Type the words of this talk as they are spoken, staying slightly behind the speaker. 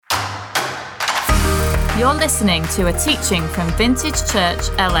You're listening to a teaching from Vintage Church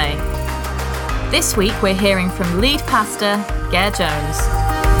LA. This week we're hearing from lead pastor Ger Jones.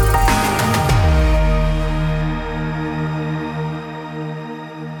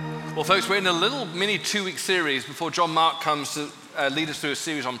 Well, folks, we're in a little mini 2-week series before John Mark comes to lead us through a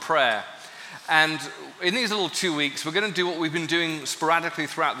series on prayer. And in these little 2 weeks, we're going to do what we've been doing sporadically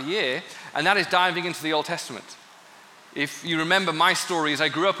throughout the year, and that is diving into the Old Testament. If you remember my stories, I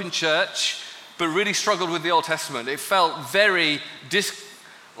grew up in church, but really struggled with the Old Testament. It felt very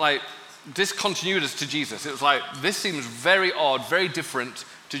discontinuous to Jesus. It was like, this seems very odd, very different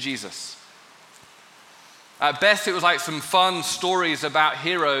to Jesus. At best, it was like some fun stories about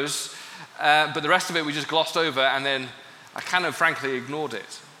heroes, but the rest of it we just glossed over, and then I kind of frankly ignored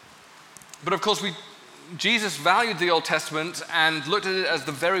it. But of course, Jesus valued the Old Testament and looked at it as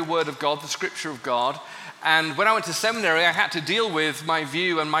the very word of God, the scripture of God. And when I went to seminary, I had to deal with my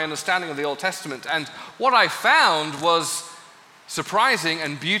view and my understanding of the Old Testament. And what I found was surprising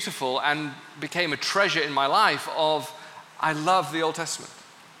and beautiful and became a treasure in my life of, I love the Old Testament.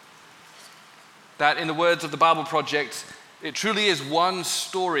 That in the words of the Bible Project, it truly is one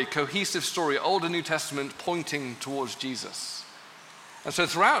story, cohesive story, Old and New Testament pointing towards Jesus. And so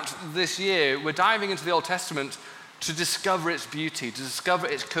throughout this year, we're diving into the Old Testament to discover its beauty, to discover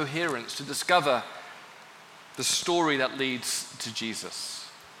its coherence, to discover the story that leads to Jesus.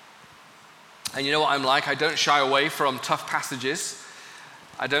 And you know what I'm like? I don't shy away from tough passages.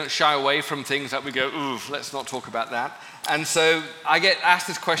 I don't shy away from things that we go, ooh, let's not talk about that. And so I get asked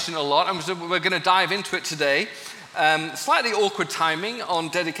this question a lot, and so we're going to dive into it today. Slightly awkward timing. On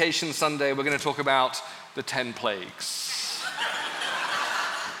Dedication Sunday, we're going to talk about the 10 plagues.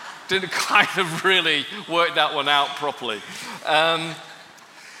 Didn't kind of really work that one out properly.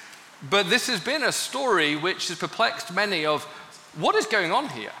 But this has been a story which has perplexed many of, what is going on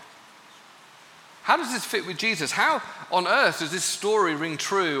here? How does this fit with Jesus? How on earth does this story ring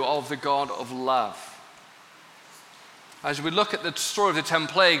true of the God of love? As we look at the story of the 10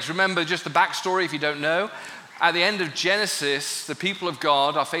 plagues, remember just the backstory if you don't know. At the end of Genesis, the people of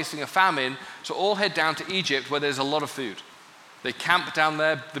God are facing a famine, so all head down to Egypt where there's a lot of food. They camp down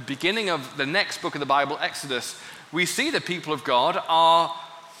there. The beginning of the next book of the Bible, Exodus, we see the people of God are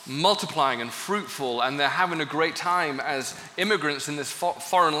multiplying and fruitful, and they're having a great time as immigrants in this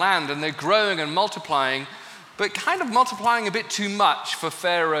foreign land, and they're growing and multiplying, but kind of multiplying a bit too much for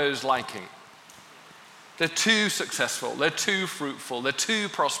Pharaoh's liking. They're too successful, they're too fruitful, they're too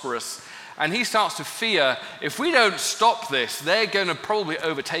prosperous, and he starts to fear, if we don't stop this, they're going to probably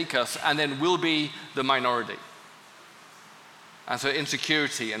overtake us, and then we'll be the minority. And so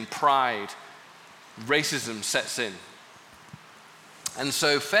insecurity and pride, racism sets in. And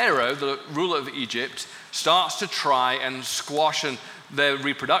so Pharaoh, the ruler of Egypt, starts to try and squash their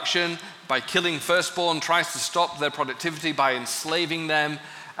reproduction by killing firstborn, tries to stop their productivity by enslaving them.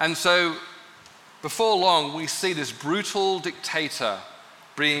 And so before long, we see this brutal dictator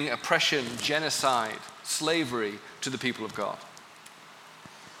bringing oppression, genocide, slavery to the people of God.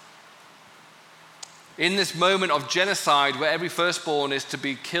 In this moment of genocide, where every firstborn is to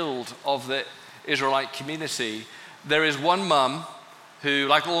be killed of the Israelite community, there is one mum who,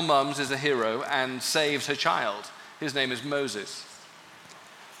 like all mums, is a hero and saves her child. His name is Moses.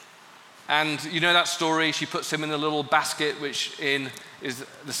 And you know that story, she puts him in a little basket, which is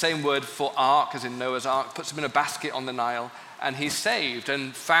the same word for ark, as in Noah's ark, puts him in a basket on the Nile, and he's saved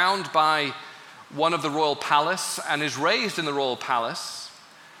and found by one of the royal palace and is raised in the royal palace.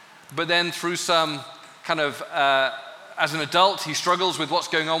 But then through some kind of, as an adult, he struggles with what's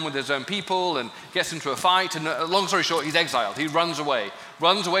going on with his own people and gets into a fight. And long story short, he's exiled. He runs away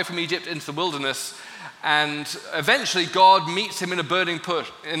from Egypt into the wilderness. And eventually, God meets him in a burning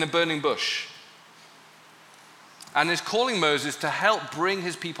bush. And is calling Moses to help bring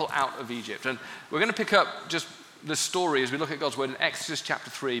his people out of Egypt. And we're going to pick up just the story as we look at God's word in Exodus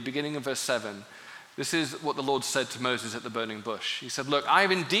chapter 3, beginning in verse 7. This is what the Lord said to Moses at the burning bush. He said, "Look, I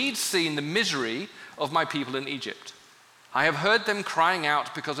have indeed seen the misery of my people in Egypt. I have heard them crying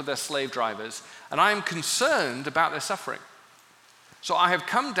out because of their slave drivers, and I am concerned about their suffering. So I have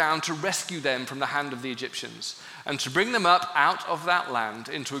come down to rescue them from the hand of the Egyptians, and to bring them up out of that land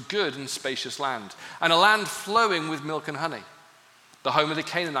into a good and spacious land, and a land flowing with milk and honey, the home of the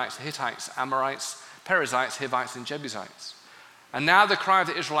Canaanites, the Hittites, Amorites, Perizzites, Hivites, and Jebusites. And now the cry of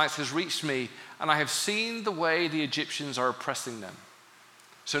the Israelites has reached me, and I have seen the way the Egyptians are oppressing them.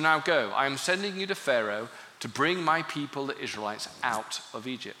 So now go, I am sending you to Pharaoh to bring my people, the Israelites, out of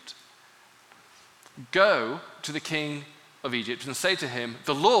Egypt. Go to the king of Egypt and say to him,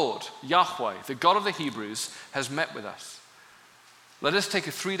 the Lord, Yahweh, the God of the Hebrews, has met with us. Let us take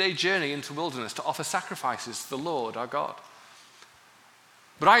a 3-day journey into the wilderness to offer sacrifices to the Lord our God.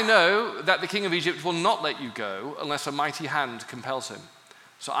 But I know that the king of Egypt will not let you go unless a mighty hand compels him.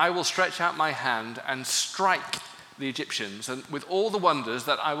 So I will stretch out my hand and strike the Egyptians, and with all the wonders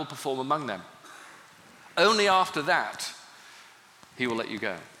that I will perform among them. Only after that he will let you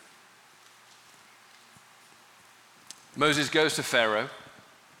go. Moses goes to Pharaoh,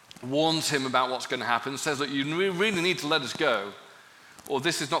 warns him about what's going to happen, says that you really need to let us go, or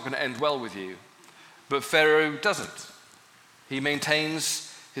this is not going to end well with you. But Pharaoh doesn't. He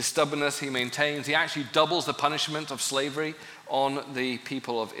maintains his stubbornness, he actually doubles the punishment of slavery on the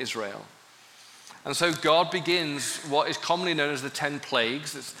people of Israel. And so God begins what is commonly known as the 10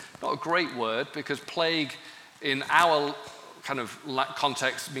 plagues. It's not a great word because plague in our kind of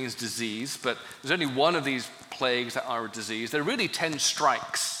context means disease, but there's only one of these plagues that are a disease. There are really 10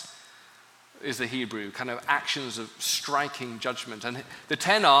 strikes, is the Hebrew, kind of actions of striking judgment. And the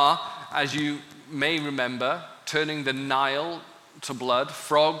 10 are, as you may remember, turning the Nile to blood,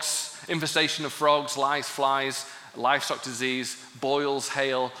 frogs, infestation of frogs, lice, flies, livestock disease, boils,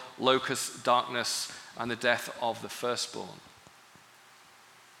 hail, locusts, darkness, and the death of the firstborn.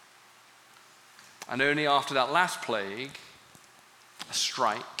 And only after that last plague, a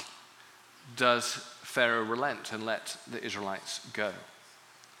strike, does Pharaoh relent and let the Israelites go.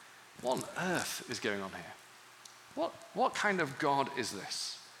 What on earth is going on here? What kind of God is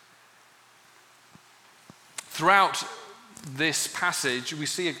this? Throughout this passage, we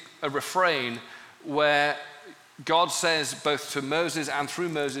see a refrain where God says both to Moses and through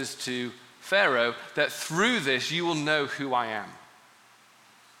Moses to Pharaoh that through this you will know who I am.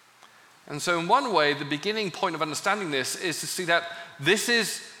 And so in one way, the beginning point of understanding this is to see that this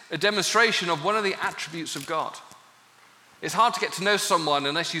is a demonstration of one of the attributes of God. It's hard to get to know someone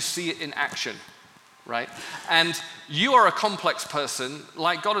unless you see it in action, right? And you are a complex person,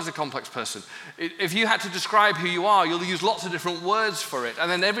 like God is a complex person. If you had to describe who you are, you'll use lots of different words for it.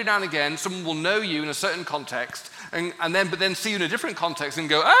 And then every now and again, someone will know you in a certain context, but then see you in a different context and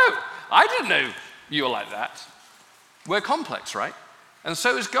go, oh, I didn't know you were like that. We're complex, right? And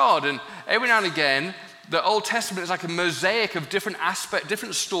so is God. And every now and again, the Old Testament is like a mosaic of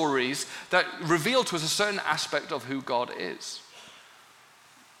different stories that reveal to us a certain aspect of who God is.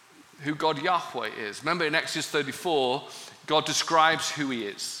 Who God Yahweh is. Remember in Exodus 34, God describes who he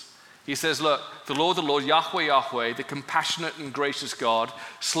is. He says, look, the Lord, Yahweh, Yahweh, the compassionate and gracious God,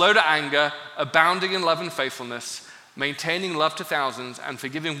 slow to anger, abounding in love and faithfulness, maintaining love to thousands, and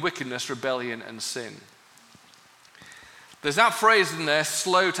forgiving wickedness, rebellion, and sin. There's that phrase in there,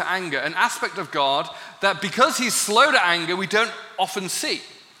 slow to anger, an aspect of God that because he's slow to anger, we don't often see.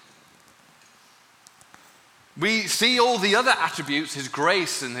 We see all the other attributes, his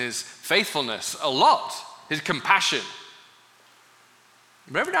grace and his faithfulness, a lot, his compassion.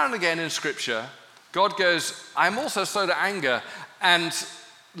 But every now and again in Scripture, God goes, I'm also slow to anger, and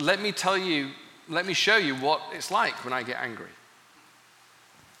let me show you what it's like when I get angry.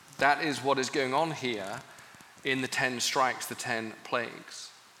 That is what is going on here in the 10 strikes, the 10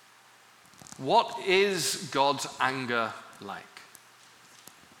 plagues. What is God's anger like?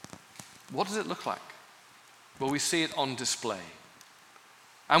 What does it look like? Well, we see it on display.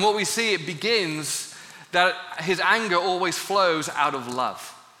 And what we see, it begins that his anger always flows out of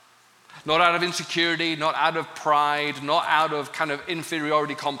love. Not out of insecurity, not out of pride, not out of kind of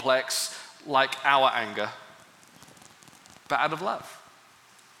inferiority complex like our anger, but out of love.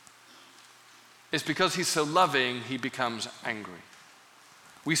 It's because he's so loving, he becomes angry.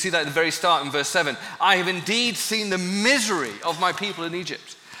 We see that at the very start in verse 7. I have indeed seen the misery of my people in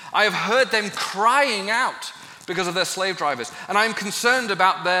Egypt. I have heard them crying out because of their slave drivers, and I am concerned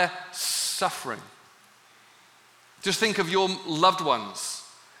about their suffering. Just think of your loved ones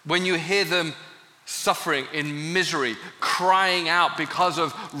when you hear them suffering in misery, crying out because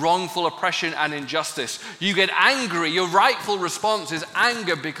of wrongful oppression and injustice. You get angry. Your rightful response is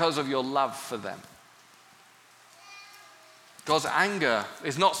anger because of your love for them. God's anger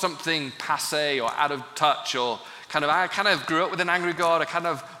is not something passé or out of touch or I kind of grew up with an angry God. I kind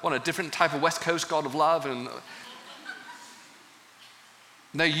of want a different type of West Coast God of love.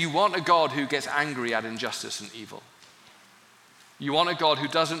 No, you want a God who gets angry at injustice and evil. You want a God who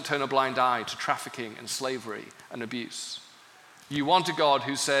doesn't turn a blind eye to trafficking and slavery and abuse. You want a God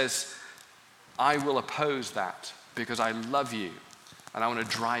who says, I will oppose that because I love you and I want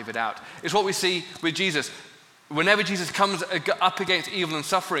to drive it out. It's what we see with Jesus. Whenever Jesus comes up against evil and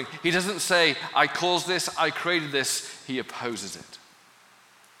suffering, he doesn't say, I caused this, I created this. He opposes it.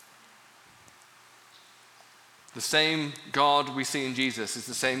 The same God we see in Jesus is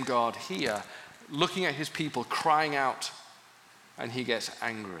the same God here, looking at his people, crying out and he gets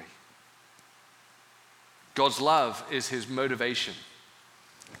angry. God's love is his motivation.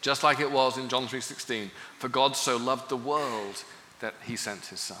 Just like it was in John 3:16, for God so loved the world that he sent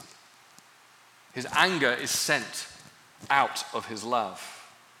his son. His anger is sent out of his love.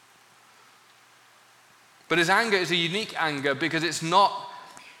 But his anger is a unique anger because it's not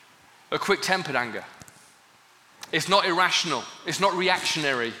a quick-tempered anger. It's not irrational. It's not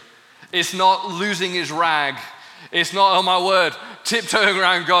reactionary. It's not losing his rag. It's not, oh my word, tiptoeing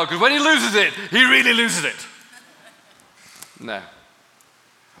around God, because when he loses it, he really loses it. No.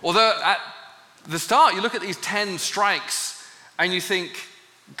 Although at the start, you look at these 10 strikes and you think,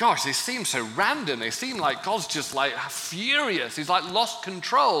 gosh, they seem so random. They seem like God's just like furious. He's like lost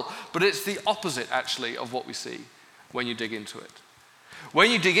control. But it's the opposite, actually, of what we see when you dig into it. When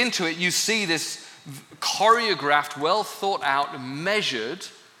you dig into it, you see this choreographed, well thought out, measured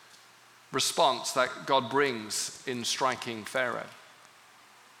response that God brings in striking Pharaoh.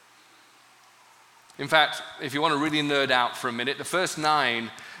 In fact, if you want to really nerd out for a minute, the first 9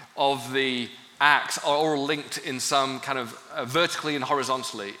 of the acts are all linked in some kind of vertically and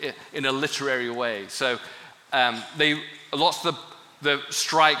horizontally in a literary way. So lots of the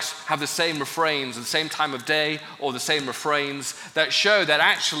strikes have the same refrains at the same time of day or the same refrains that show that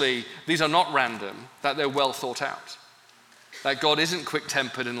actually these are not random, that they're well thought out. That God isn't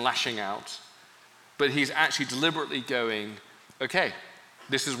quick-tempered and lashing out, but he's actually deliberately going, okay,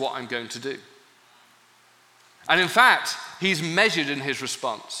 this is what I'm going to do. And in fact, he's measured in his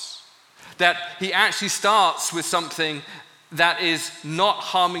response. That he actually starts with something that is not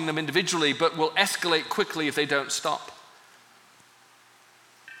harming them individually, but will escalate quickly if they don't stop.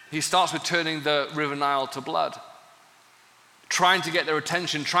 He starts with turning the River Nile to blood, trying to get their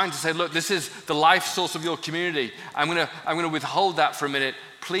attention, trying to say, look, this is the life source of your community. I'm going to withhold that for a minute.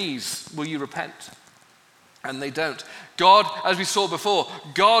 Please, will you repent? And they don't. God, as we saw before,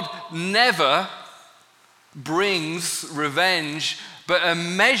 God never brings revenge, but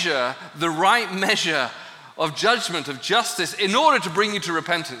the right measure of judgment, of justice, in order to bring you to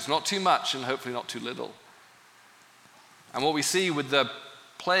repentance. Not too much and hopefully not too little. And what we see with the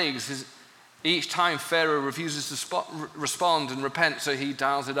plagues is each time Pharaoh refuses to respond and repent, so he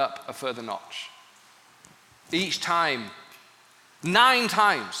dials it up a further notch. Each time, 9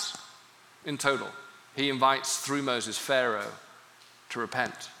 times in total, he invites through Moses Pharaoh to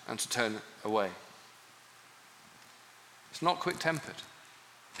repent and to turn away. It's not quick-tempered.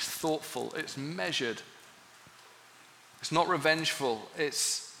 It's thoughtful. It's measured. It's not revengeful.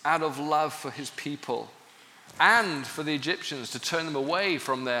 It's out of love for his people and for the Egyptians to turn them away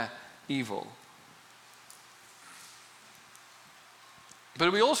from their evil.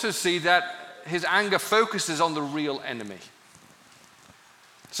 But we also see that his anger focuses on the real enemy.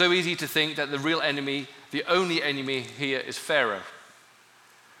 So easy to think that the real enemy, the only enemy here is Pharaoh.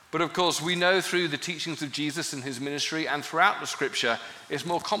 But of course, we know through the teachings of Jesus and his ministry and throughout the scripture, it's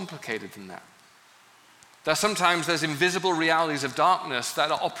more complicated than that. That sometimes there's invisible realities of darkness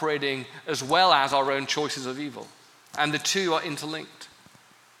that are operating as well as our own choices of evil. And the two are interlinked.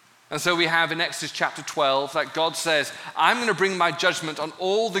 And so we have in Exodus chapter 12 that God says, I'm going to bring my judgment on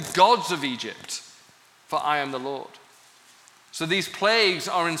all the gods of Egypt, for I am the Lord. So these plagues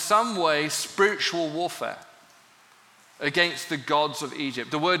are in some way spiritual warfare against the gods of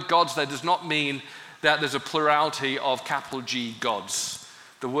Egypt. The word gods there does not mean that there's a plurality of capital G gods.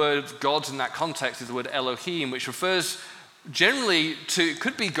 The word gods in that context is the word Elohim, which refers generally to, it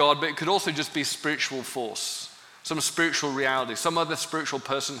could be God, but it could also just be spiritual force, some spiritual reality, some other spiritual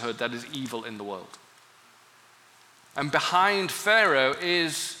personhood that is evil in the world. And behind Pharaoh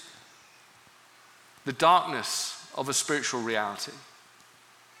is the darkness of a spiritual reality.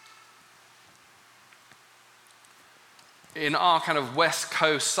 In our kind of West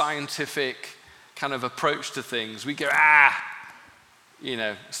Coast scientific kind of approach to things, we go,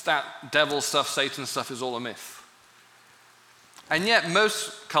 it's that devil stuff, Satan stuff is all a myth. And yet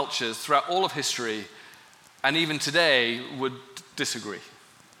most cultures throughout all of history, and even today, would disagree.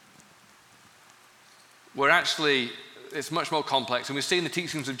 It's much more complex, and we see in the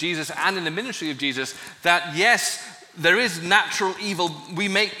teachings of Jesus and in the ministry of Jesus that yes, there is natural evil. We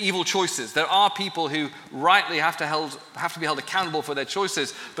make evil choices. There are people who rightly have to be held accountable for their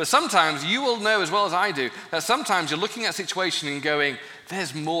choices. But sometimes you will know as well as I do that sometimes you're looking at a situation and going,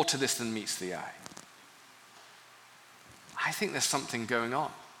 there's more to this than meets the eye. I think there's something going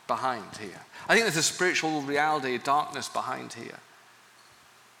on behind here. I think there's a spiritual reality, a darkness behind here.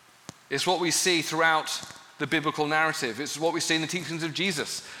 It's what we see throughout the biblical narrative. It's what we see in the teachings of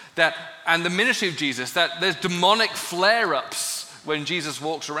Jesus and the ministry of Jesus, that there's demonic flare-ups when Jesus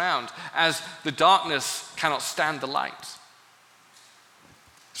walks around as the darkness cannot stand the light.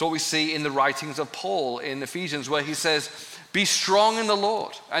 It's what we see in the writings of Paul in Ephesians, where he says, be strong in the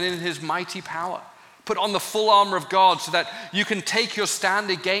Lord and in his mighty power. Put on the full armor of God so that you can take your stand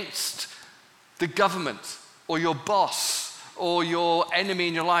against the government or your boss or your enemy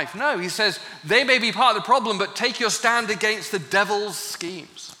in your life. No, he says, they may be part of the problem, but take your stand against the devil's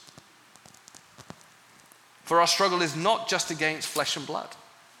schemes. For our struggle is not just against flesh and blood,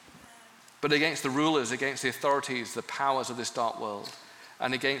 but against the rulers, against the authorities, the powers of this dark world,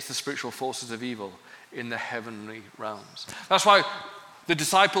 and against the spiritual forces of evil in the heavenly realms. That's why the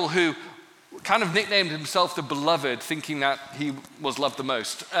disciple who kind of nicknamed himself the beloved, thinking that he was loved the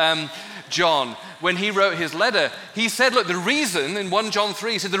most, John, when he wrote his letter, he said, look, the reason, in 1 John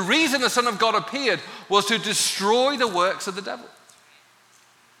 3, he said, the reason the Son of God appeared was to destroy the works of the devil.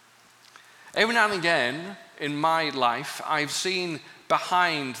 Every now and again in my life, I've seen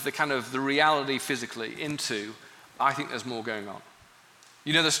behind the kind of the reality physically into, I think there's more going on.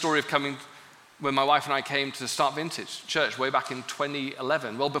 You know the story of coming, when my wife and I came to start Vintage Church way back in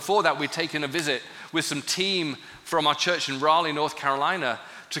 2011. Well, before that, we'd taken a visit with some team from our church in Raleigh, North Carolina,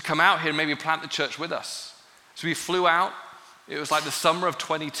 to come out here and maybe plant the church with us. So we flew out. It was like the summer of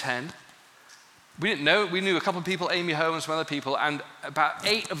 2010. We didn't know, we knew a couple of people, Amy Ho and some other people, and about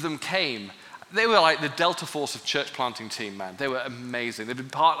 8 of them came. They were like the Delta Force of church planting team, man. They were amazing. They'd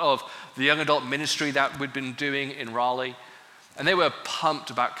been part of the young adult ministry that we'd been doing in Raleigh. And they were pumped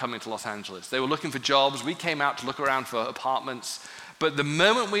about coming to Los Angeles. They were looking for jobs. We came out to look around for apartments. But the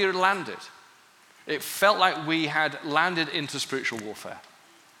moment we had landed, it felt like we had landed into spiritual warfare.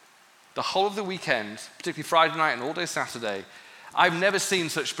 The whole of the weekend, particularly Friday night and all day Saturday, I've never seen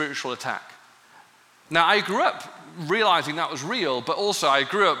such spiritual attack. Now, I grew up realizing that was real, but also I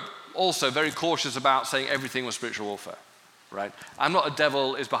grew up also very cautious about saying everything was spiritual warfare, right? I'm not a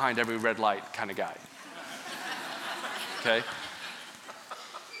devil is behind every red light kind of guy. Okay?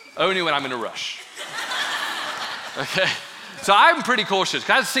 Only when I'm in a rush. Okay? So I'm pretty cautious,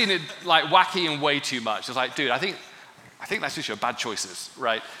 because I've seen it like wacky and way too much. It's like, dude, I think that's just your bad choices,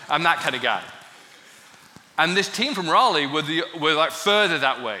 right? I'm that kind of guy. And this team from Raleigh were like further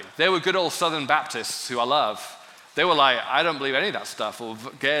that way. They were good old Southern Baptists who I love. They were like, I don't believe any of that stuff, or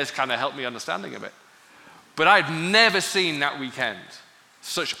Gare's kind of helped me understanding of it. But I'd never seen that weekend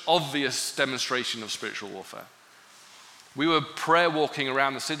such obvious demonstration of spiritual warfare. We were prayer walking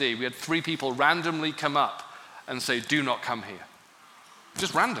around the city. We had 3 people randomly come up and say, do not come here.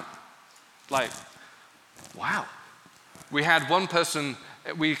 Just random. Like, wow. We had one person,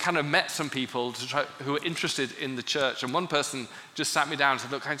 we kind of met some people who were interested in the church, and one person just sat me down and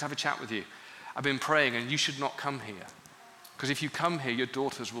said, look, can I just have a chat with you? I've been praying, and you should not come here, because if you come here, your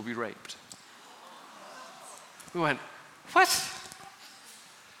daughters will be raped. We went, what?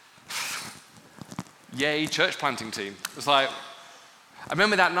 Yay, church planting team. It was like, I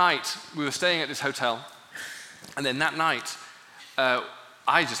remember that night, we were staying at this hotel, and then that night,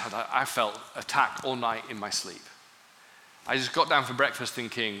 I felt attacked all night in my sleep. I just got down for breakfast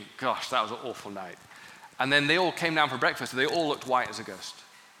thinking, gosh, that was an awful night. And then they all came down for breakfast, and they all looked white as a ghost.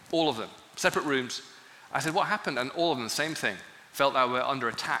 All of them, separate rooms. I said, what happened? And all of them, the same thing, felt that we were under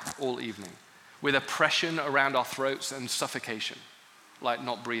attack all evening, with oppression around our throats and suffocation, like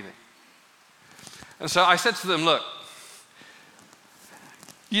not breathing. And so I said to them, look,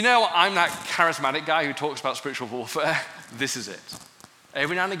 you know, I'm that charismatic guy who talks about spiritual warfare. This is it.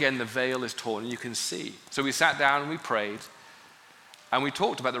 Every now and again, the veil is torn and you can see. So we sat down and we prayed and we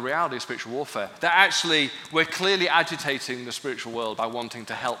talked about the reality of spiritual warfare. That actually, we're clearly agitating the spiritual world by wanting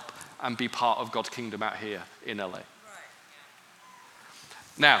to help and be part of God's kingdom out here in LA. Right.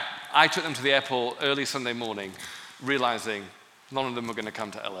 Now, I took them to the airport early Sunday morning, realizing none of them were going to come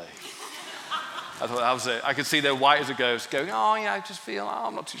to LA. I thought that was it. I could see they're white as a ghost going, oh, yeah, I just feel,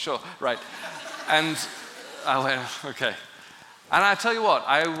 I'm not too sure. Right. And I went, okay. And I tell you what,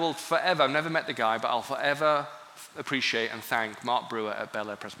 I will forever, I've never met the guy, but I'll forever appreciate and thank Mark Brewer at Bel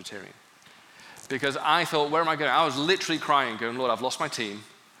Air Presbyterian. Because I thought, where am I going? I was literally crying, going, Lord, I've lost my team.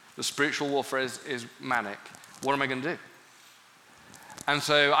 The spiritual warfare is manic. What am I going to do? And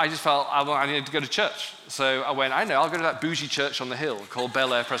so I just felt, I needed to go to church. So I went, I know, I'll go to that bougie church on the hill called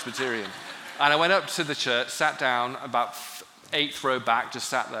Bel Air Presbyterian. And I went up to the church, sat down, about 8th row back, just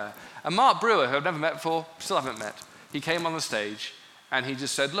sat there. And Mark Brewer, who I've never met before, still haven't met, he came on the stage and he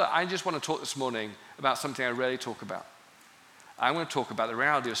just said, look, I just want to talk this morning about something I rarely talk about. I'm going to talk about the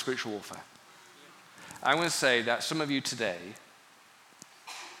reality of spiritual warfare. I'm going to say that some of you today,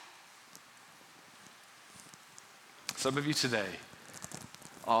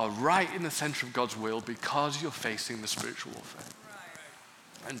 are right in the center of God's will because you're facing the spiritual warfare.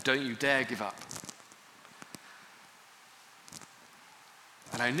 And don't you dare give up.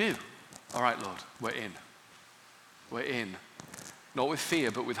 And And I knew, all right, Lord, we're in. We're in. Not with fear,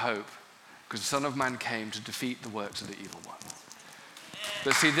 but with hope. Because the Son of Man came to defeat the works of the evil one.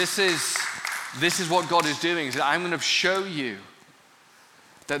 But see, this is what God is doing. Is that I'm going to show you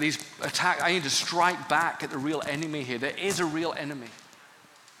that these attacks, I need to strike back at the real enemy here. There is a real enemy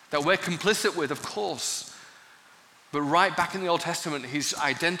that we're complicit with, of course. But right back in the Old Testament, he's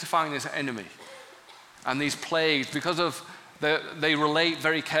identifying this enemy. And these plagues, because of they relate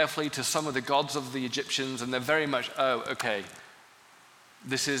very carefully to some of the gods of the Egyptians, and they're very much, oh, okay,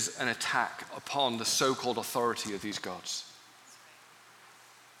 this is an attack upon the so-called authority of these gods.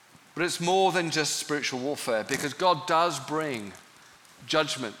 But it's more than just spiritual warfare, because God does bring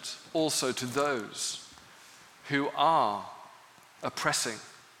judgment also to those who are oppressing,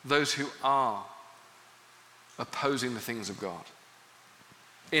 those who are opposing the things of God.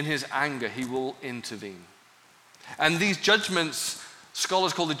 In his anger, he will intervene. And these judgments,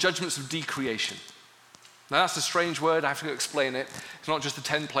 scholars call the judgments of decreation. Now that's a strange word, I have to explain it. It's not just the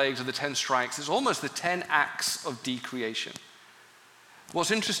 10 plagues or the 10 strikes, it's almost the 10 acts of decreation. What's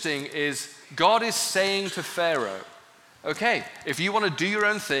interesting is God is saying to Pharaoh, okay, if you want to do your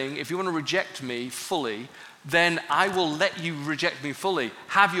own thing, if you want to reject me fully, then I will let you reject me fully.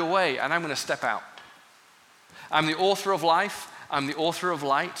 Have your way, and I'm going to step out. I'm the author of life, I'm the author of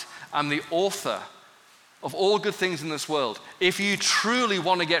light, I'm the author of all good things in this world. If you truly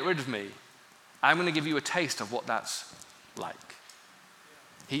want to get rid of me, I'm going to give you a taste of what that's like.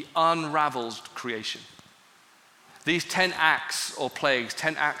 He unravels creation. These 10 acts or plagues,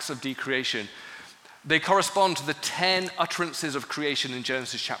 10 acts of decreation, they correspond to the 10 utterances of creation in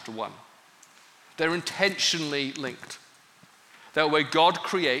Genesis chapter 1. They're intentionally linked. That where God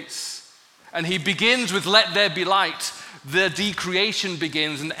creates, and he begins with let there be light, the decreation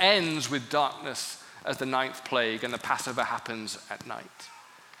begins and ends with darkness as the 9th plague, and the Passover happens at night.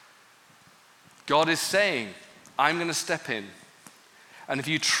 God is saying, I'm going to step in, and if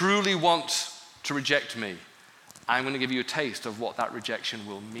you truly want to reject me, I'm going to give you a taste of what that rejection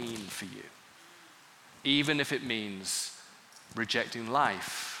will mean for you. Even if it means rejecting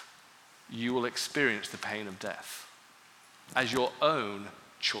life, you will experience the pain of death as your own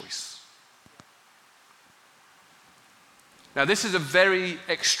choice. Now, this is a very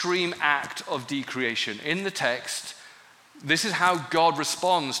extreme act of decreation. In the text, this is how God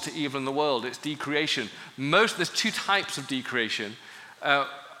responds to evil in the world. It's decreation. There's 2 types of decreation.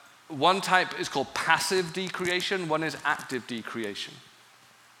 One type is called passive decreation. One is active decreation.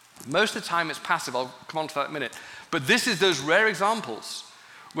 Most of the time it's passive. I'll come on to that in a minute. But this is those rare examples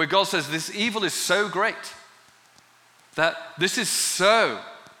where God says this evil is so great, that this is so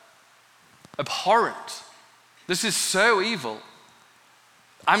abhorrent, this is so evil,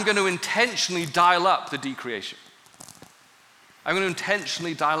 I'm going to intentionally dial up the decreation. I'm going to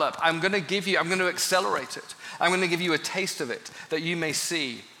intentionally dial up. I'm going to accelerate it. I'm going to give you a taste of it, that you may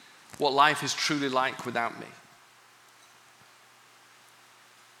see what life is truly like without me.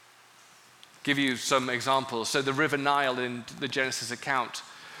 Give you some examples. So the river Nile in the Genesis account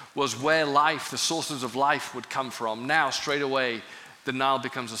was where life, the sources of life would come from. Now, straight away, the Nile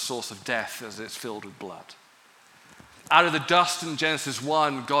becomes a source of death as it's filled with blood. Out of the dust in Genesis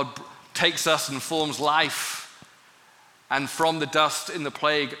 1, God takes us and forms life. And from the dust in the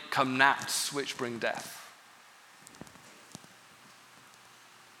plague come gnats, which bring death.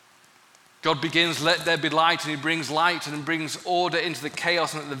 God begins, let there be light, and he brings light and brings order into the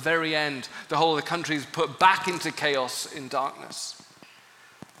chaos. And at the very end, the whole of the country is put back into chaos in darkness.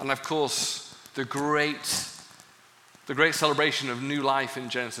 And of course, the great celebration of new life in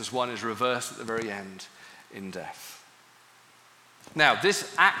Genesis 1 is reversed at the very end in death. Now,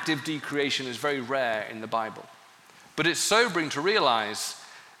 this active decreation is very rare in the Bible. But it's sobering to realize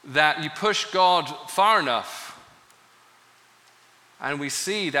that you push God far enough, and we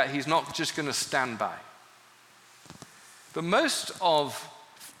see that he's not just going to stand by. But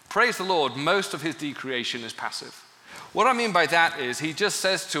praise the Lord, most of his decreation is passive. What I mean by that is he just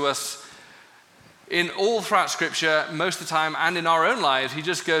says to us, in all throughout Scripture, most of the time, and in our own lives, he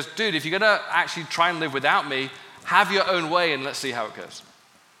just goes, dude, if you're going to actually try and live without me, have your own way and let's see how it goes.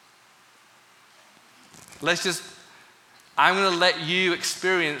 I'm going to let you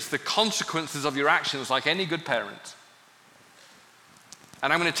experience the consequences of your actions like any good parent.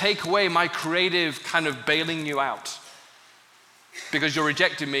 And I'm going to take away my creative kind of bailing you out because you're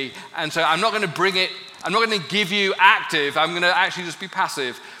rejecting me. And so I'm not going to give you active, I'm going to actually just be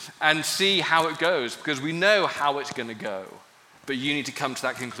passive and see how it goes, because we know how it's going to go. But you need to come to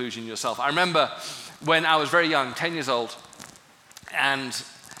that conclusion yourself. I remember when I was very young, 10 years old, and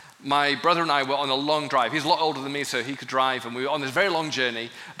my brother and I were on a long drive. He's a lot older than me, so he could drive, and we were on this very long journey,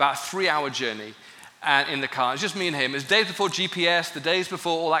 about a 3-hour journey, and in the car. It's just me and him. It was days before GPS, the days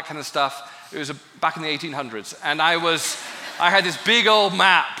before all that kind of stuff. It was back in the 1800s, and I had this big old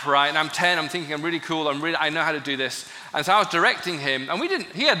map, right? And I'm 10. I'm thinking I'm really cool. I know how to do this. And so I was directing him, and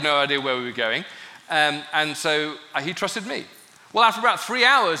he had no idea where we were going, and so he trusted me. Well, after about 3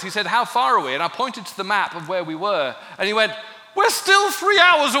 hours, he said, "How far are we?" And I pointed to the map of where we were, and he went, "We're still 3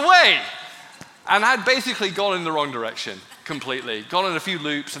 hours away." And I'd basically gone in the wrong direction completely, gone in a few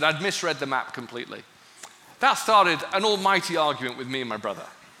loops, and I'd misread the map completely. That started an almighty argument with me and my brother.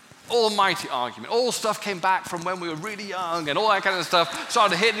 Almighty argument. All stuff came back from when we were really young and all that kind of stuff.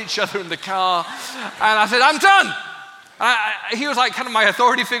 Started hitting each other in the car. And I said, "I'm done." He was like kind of my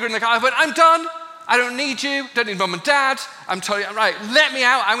authority figure in the car. I went, "I'm done. I don't need you. Don't need mom and dad. I'm telling you, right, let me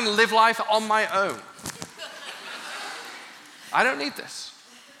out. I'm going to live life on my own. I don't need this.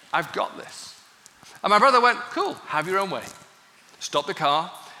 I've got this." And my brother went, "Cool, have your own way." Stopped the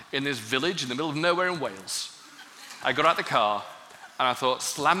car in this village in the middle of nowhere in Wales. I got out the car and I thought,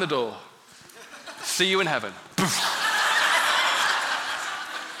 slam the door. See you in heaven.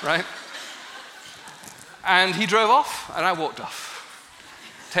 Right? And he drove off and I walked off.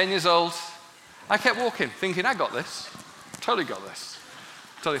 10 years old. I kept walking, thinking, I got this. Totally got this.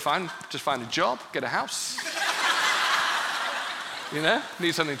 Totally fine. Just find a job, get a house.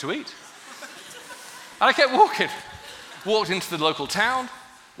 Need something to eat. And I kept walking. Walked into the local town,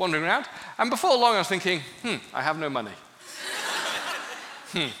 wandering around. And before long, I was thinking, I have no money.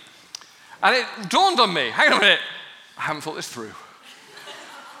 And it dawned on me, hang on a minute, I haven't thought this through.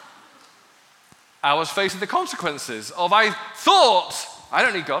 I was facing the consequences of, I thought, I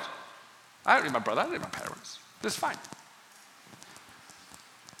don't need God. I don't need my brother. I don't need my parents. This is fine.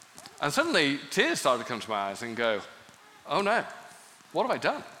 And suddenly, tears started to come to my eyes and go, oh no, what have I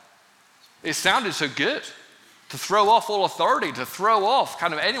done? It sounded so good to throw off all authority, to throw off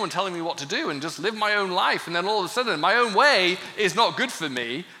kind of anyone telling me what to do and just live my own life. And then all of a sudden, my own way is not good for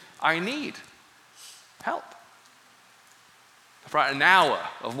me. I need help. For about an hour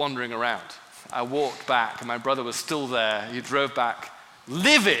of wandering around, I walked back and my brother was still there. He drove back,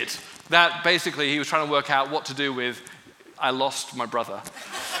 livid, that basically he was trying to work out what to do with, I lost my brother.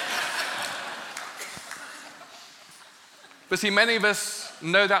 But see, many of us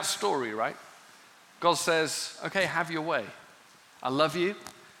know that story, right? God says, okay, have your way. I love you,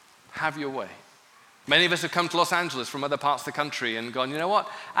 have your way. Many of us have come to Los Angeles from other parts of the country and gone, you know what?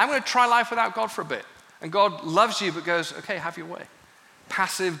 I'm going to try life without God for a bit. And God loves you, but goes, okay, have your way.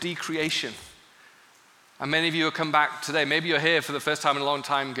 Passive decreation. And many of you have come back today. Maybe you're here for the first time in a long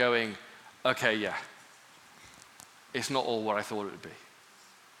time going, okay, yeah, it's not all what I thought it would be.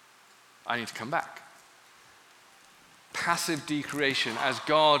 I need to come back. Passive decreation, as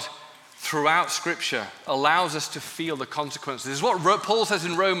God, throughout Scripture, allows us to feel the consequences. This is what Paul says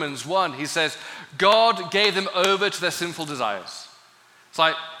in Romans 1. He says, God gave them over to their sinful desires. It's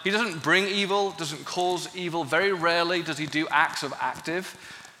like, he doesn't bring evil, doesn't cause evil. Very rarely does he do acts of active.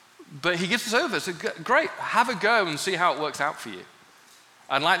 But he gives us over. So great, have a go and see how it works out for you.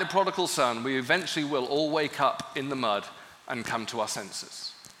 And like the prodigal son, we eventually will all wake up in the mud and come to our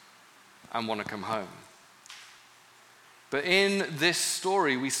senses and want to come home. But in this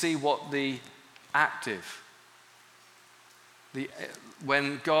story, we see what the active,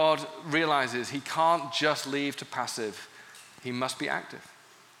 when God realizes he can't just leave to passive, he must be active.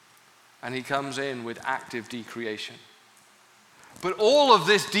 And he comes in with active decreation. But all of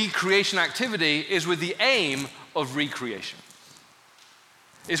this decreation activity is with the aim of recreation.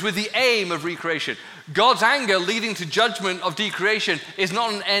 It's with the aim of recreation. God's anger leading to judgment of decreation is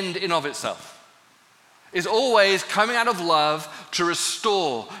not an end in of itself. It's always coming out of love to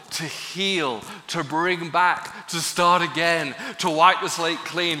restore, to heal, to bring back, to start again, to wipe the slate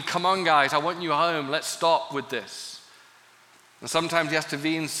clean. Come on, guys, I want you home. Let's stop with this. And sometimes he has to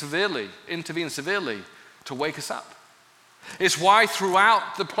intervene severely to wake us up. It's why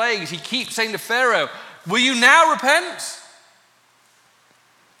throughout the plagues he keeps saying to Pharaoh, will you now repent?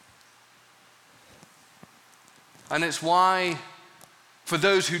 And it's why for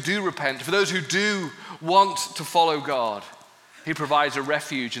those who do repent, for those who do want to follow God, he provides a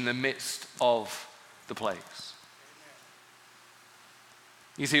refuge in the midst of the plagues.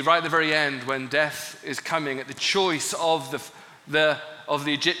 You see, right at the very end, when death is coming, at the choice of the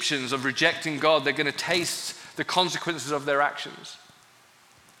Egyptians of rejecting God, they're going to taste the consequences of their actions.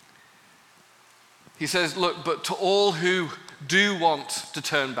 He says, look, but to all who do want to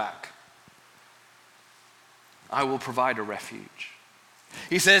turn back, I will provide a refuge.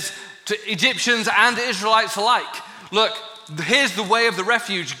 He says to Egyptians and Israelites alike, look, here's the way of the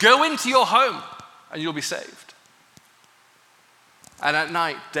refuge. Go into your home and you'll be saved. And at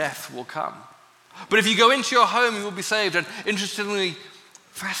night, death will come. But if you go into your home, you will be saved. And interestingly,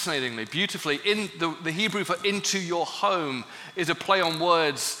 fascinatingly, beautifully, in the Hebrew for into your home is a play on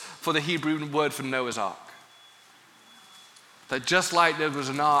words for the Hebrew word for Noah's Ark. That just like there was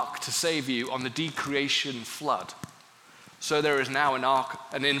an ark to save you on the decreation flood, so there is now an ark,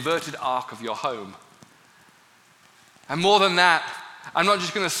 an inverted ark of your home. And more than that, I'm not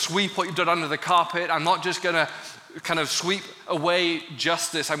just going to sweep what you've done under the carpet. I'm not just going to kind of sweep away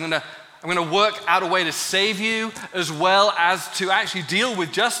justice. I'm going to work out a way to save you as well as to actually deal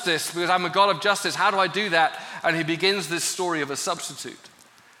with justice, because I'm a God of justice. How do I do that? And he begins this story of a substitute,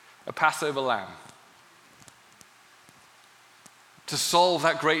 a Passover lamb, to solve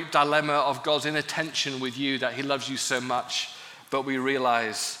that great dilemma of God's inattention with you, that he loves you so much. But we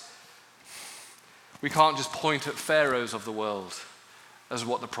realize we can't just point at pharaohs of the world as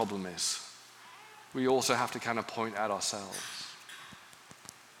what the problem is. We also have to kind of point at ourselves.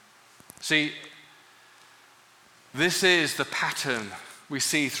 See, this is the pattern we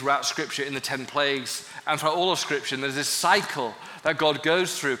see throughout Scripture in the 10 plagues and throughout all of Scripture. There's this cycle that God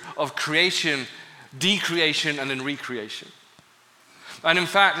goes through of creation, decreation, and then recreation. And in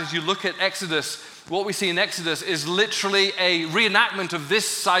fact, as you look at Exodus, what we see in Exodus is literally a reenactment of this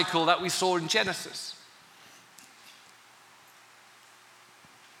cycle that we saw in Genesis.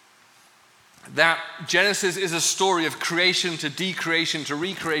 That Genesis is a story of creation to decreation to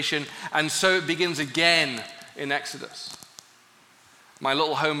recreation, and so it begins again in Exodus. My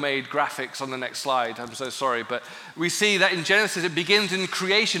little homemade graphics on the next slide, I'm so sorry, but we see that in Genesis it begins in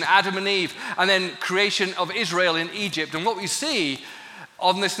creation, Adam and Eve, and then creation of Israel in Egypt. And what we see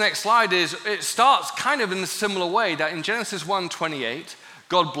on this next slide is it starts kind of in a similar way, that in Genesis 1:28,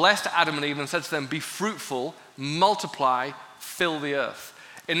 God blessed Adam and Eve and said to them, be fruitful, multiply, fill the earth.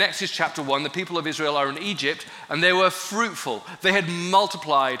 In Exodus chapter 1, the people of Israel are in Egypt, and they were fruitful. They had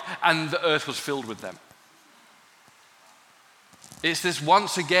multiplied, and the earth was filled with them. It's this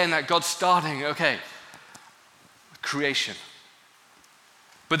once again that God's starting, okay, creation.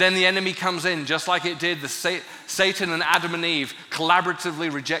 But then the enemy comes in, just like it did. Satan and Adam and Eve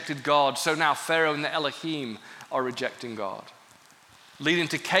collaboratively rejected God. So now Pharaoh and the Elohim are rejecting God, leading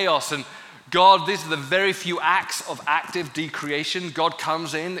to chaos. And God, these are the very few acts of active decreation. God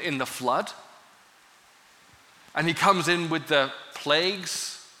comes in the flood. And he comes in with the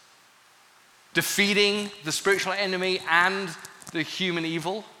plagues, defeating the spiritual enemy and the human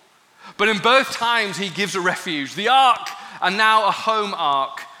evil. But in both times, he gives a refuge, the ark, and now a home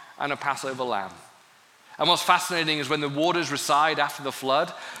ark and a Passover lamb. And what's fascinating is when the waters recede after the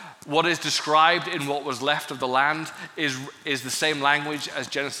flood, what is described in what was left of the land is the same language as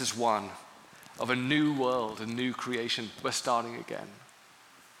Genesis 1, of a new world, a new creation. We're starting again.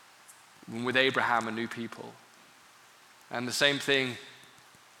 With Abraham, a new people. And the same thing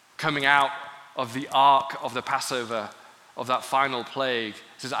coming out of the ark of the Passover, of that final plague.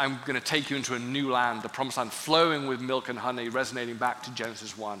 It says, I'm going to take you into a new land, the promised land, flowing with milk and honey, resonating back to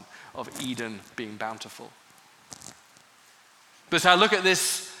Genesis 1, of Eden being bountiful. But as I look at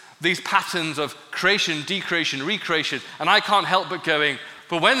these patterns of creation, decreation, recreation, and I can't help but going,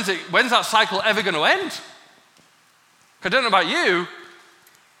 but when's that cycle ever going to end? I don't know about you,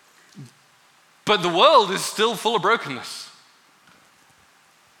 but the world is still full of brokenness.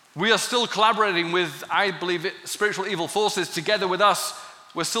 We are still collaborating with, I believe, spiritual evil forces together with us.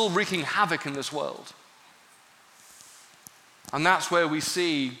 We're still wreaking havoc in this world. And that's where we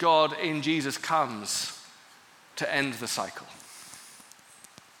see God in Jesus comes to end the cycle.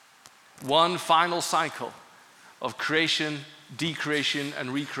 One final cycle of creation, decreation,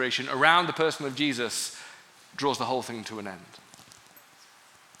 and recreation around the person of Jesus draws the whole thing to an end.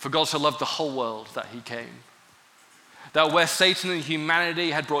 For God so loved the whole world that he came. That where Satan and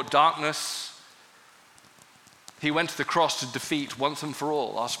humanity had brought darkness, he went to the cross to defeat once and for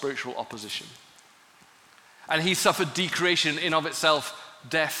all our spiritual opposition. And he suffered decreation in of itself,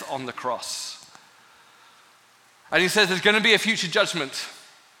 death on the cross. And he says there's going to be a future judgment,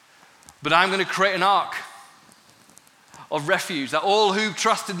 but I'm going to create an ark of refuge, that all who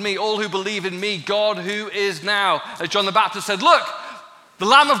trusted me, all who believe in me, God who is now, as John the Baptist said, look, the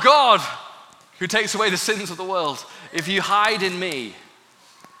Lamb of God who takes away the sins of the world. If you hide in me,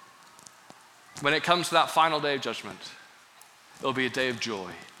 when it comes to that final day of judgment, it'll be a day of joy,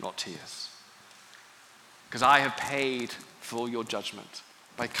 not tears. Because I have paid for your judgment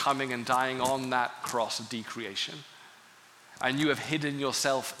by coming and dying on that cross of decreation. And you have hidden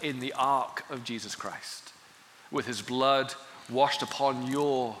yourself in the ark of Jesus Christ, with his blood washed upon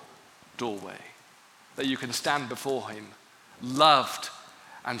your doorway, that you can stand before him loved,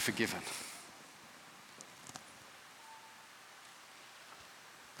 and forgiven.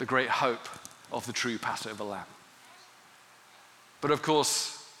 The great hope of the true Passover lamb. But of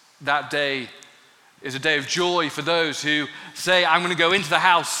course, that day is a day of joy for those who say, I'm going to go into the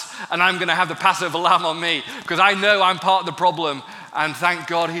house and I'm going to have the Passover lamb on me because I know I'm part of the problem, and thank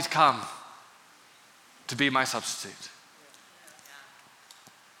God he's come to be my substitute.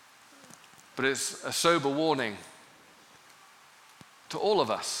 But it's a sober warning to all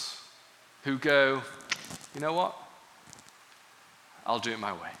of us who go, you know what? I'll do it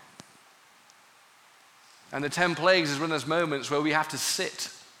my way. And the 10 plagues is one of those moments where we have to sit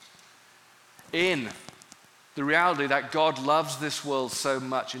in the reality that God loves this world so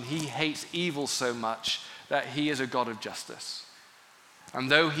much and he hates evil so much that he is a God of justice. And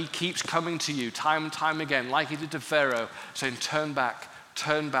though he keeps coming to you time and time again, like he did to Pharaoh, saying, turn back,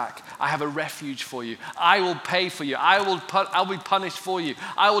 I have a refuge for you. I will pay for you. I'll be punished for you.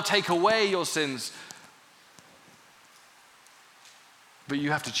 I will take away your sins. But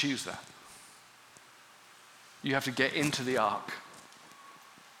you have to choose that. You have to get into the ark,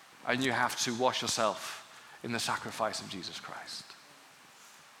 and you have to wash yourself in the sacrifice of Jesus Christ.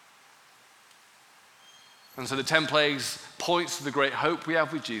 And so the 10 plagues points to the great hope we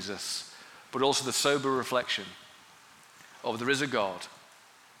have with Jesus, but also the sober reflection of there is a God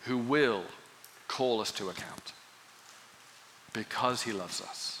who will call us to account because he loves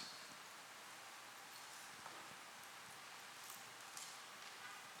us.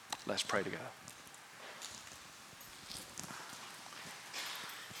 Let's pray together.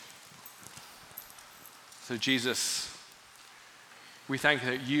 So Jesus, we thank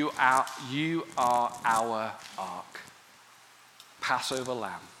you that you are our ark, Passover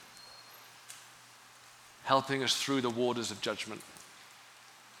lamb, helping us through the waters of judgment.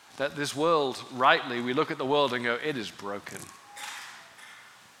 That this world, rightly, we look at the world and go, it is broken.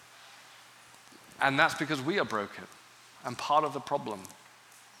 And that's because we are broken and part of the problem.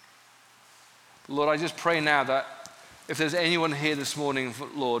 Lord, I just pray now that if there's anyone here this morning,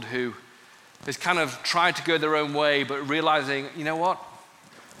 Lord, who has kind of tried to go their own way, but realizing, you know what?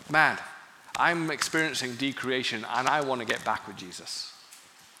 Man, I'm experiencing decreation and I want to get back with Jesus.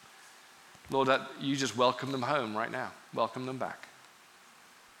 Lord, that you just welcome them home right now. Welcome them back.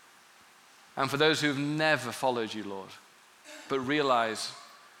 And for those who've never followed you, Lord, but realize,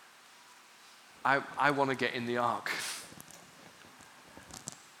 I want to get in the ark.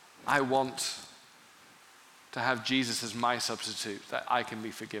 I want to have Jesus as my substitute, that I can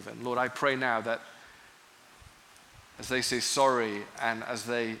be forgiven. Lord, I pray now that as they say sorry and as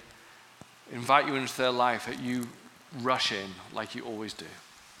they invite you into their life, that you rush in like you always do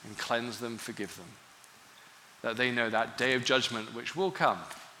and cleanse them, forgive them. That they know that day of judgment which will come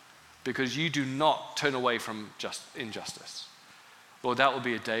because you do not turn away from injustice. Lord, that will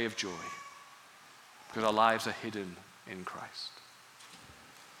be a day of joy because our lives are hidden in Christ.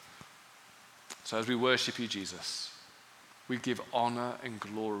 So as we worship you, Jesus, we give honor and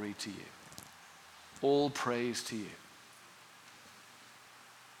glory to you. All praise to you.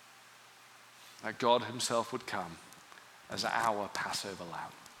 That God himself would come as our Passover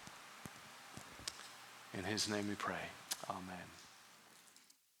lamb. In his name we pray. Amen.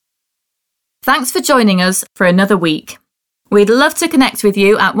 Thanks for joining us for another week. We'd love to connect with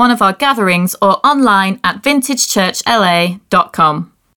you at one of our gatherings or online at vintagechurchla.com.